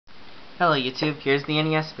Hello YouTube, here's the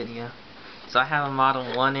NES video. So I have a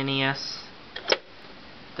Model 1 NES,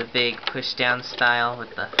 the big push down style with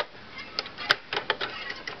the...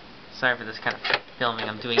 Sorry for this kind of filming,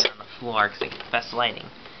 I'm doing it on the floor because I get the best lighting.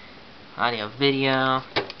 Audio, video,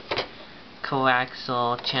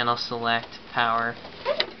 coaxial, channel select, power,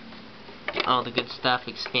 all the good stuff,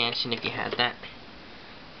 expansion if you had that.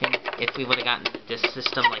 And if we would have gotten this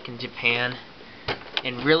system like in Japan.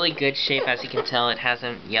 In really good shape, as you can tell. It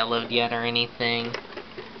hasn't yellowed yet or anything.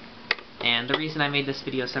 And the reason I made this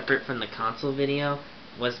video separate from the console video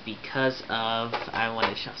was because of, I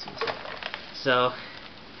wanted to show some stuff. So,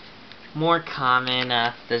 more common,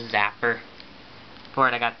 the zapper. For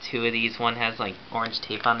it I got two of these. One has like orange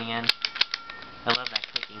tape on the end. I love that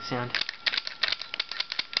clicking sound.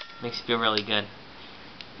 Makes you feel really good.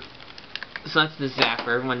 So that's the zapper.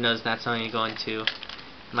 Everyone knows that, so I'm going to go into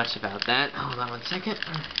much about that. Hold on one second.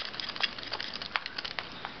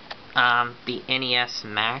 The NES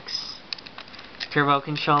Max Turbo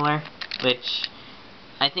Controller, which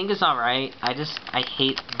I think is alright. I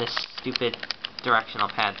hate this stupid directional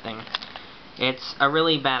pad thing. It's a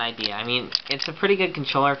really bad idea. I mean, it's a pretty good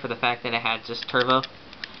controller for the fact that it had just turbo.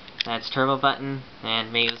 That's turbo button,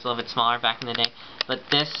 and maybe it was a little bit smaller back in the day. But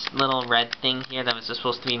this little red thing here that was just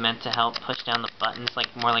supposed to be meant to help push down the buttons,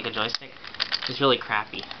 like more like a joystick, is really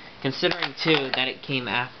crappy. Considering too that it came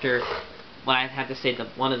after what I'd have to say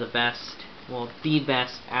one of the best, well, the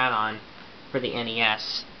best add-on for the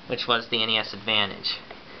NES, which was the NES Advantage.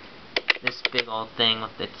 This big old thing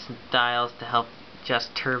with its dials to help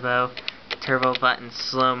adjust turbo button,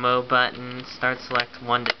 slow-mo button, start select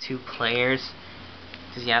 1 to 2 players,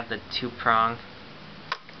 because you have the 2-prong.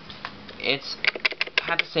 It's, I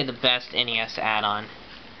have to say, the best NES add-on,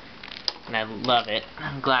 and I love it.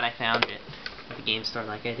 I'm glad I found it at the game store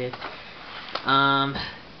like I did.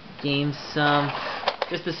 Games,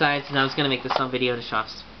 just besides, and I was going to make this some video to show off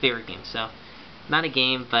favorite games, so, not a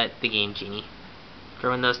game, but the Game Genie.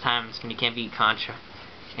 For when those times when you can't beat Contra,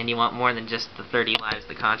 and you want more than just the 30 lives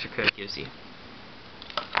the Contra code gives you.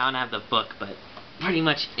 I don't have the book, but pretty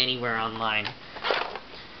much anywhere online.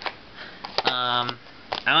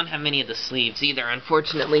 I don't have many of the sleeves either,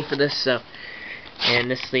 unfortunately, for this, so...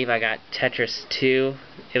 And this sleeve I got Tetris 2.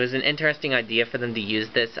 It was an interesting idea for them to use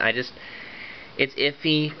this. It's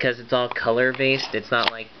iffy because it's all color-based. It's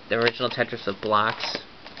not like the original Tetris with blocks.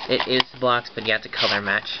 It is blocks, but you have to color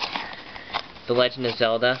match. The Legend of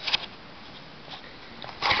Zelda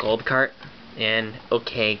Gold Cart in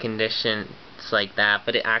okay condition. It's like that,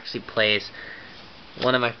 but it actually plays.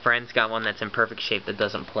 One of my friends got one that's in perfect shape that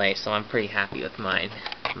doesn't play, so I'm pretty happy with my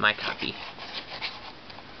copy.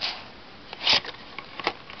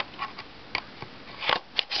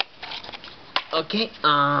 Okay,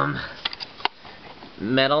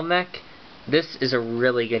 Metal Mech. This is a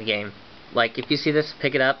really good game. Like, if you see this,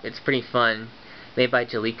 pick it up. It's pretty fun. Made by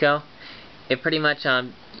Jaleco. It pretty much,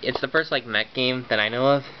 it's the first, like, mech game that I know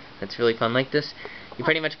of that's really fun like this. You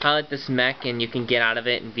pretty much pilot this mech, and you can get out of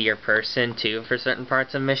it and be your person, too, for certain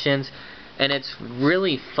parts of missions. And it's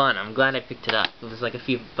really fun. I'm glad I picked it up. It was like a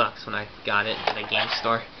few bucks when I got it at a game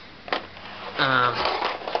store.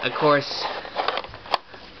 Of course,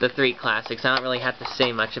 the 3 classics. I don't really have to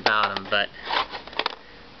say much about them, but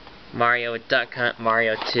Mario with Duck Hunt,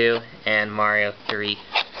 Mario 2, and Mario 3.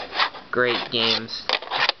 Great games.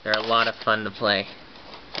 They're a lot of fun to play.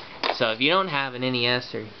 So if you don't have an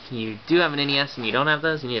NES, or you do have an NES and you don't have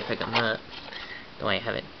those, you need to pick them up. Don't worry, I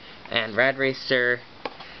have it. And Rad Racer,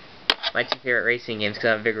 my 2 favorite racing games,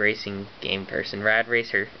 because I'm a big racing game person. Rad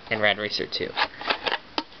Racer and Rad Racer 2.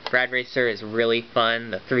 Rad Racer is really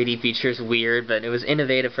fun. The 3D feature is weird, but it was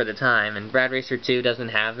innovative for the time. And Rad Racer 2 doesn't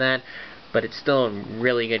have that, but it's still a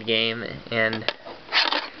really good game. And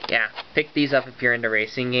yeah, pick these up if you're into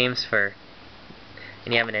racing games and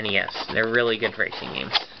you have an NES. They're really good racing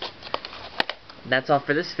games. That's all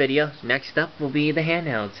for this video. Next up will be the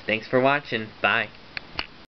handhelds. Thanks for watching. Bye.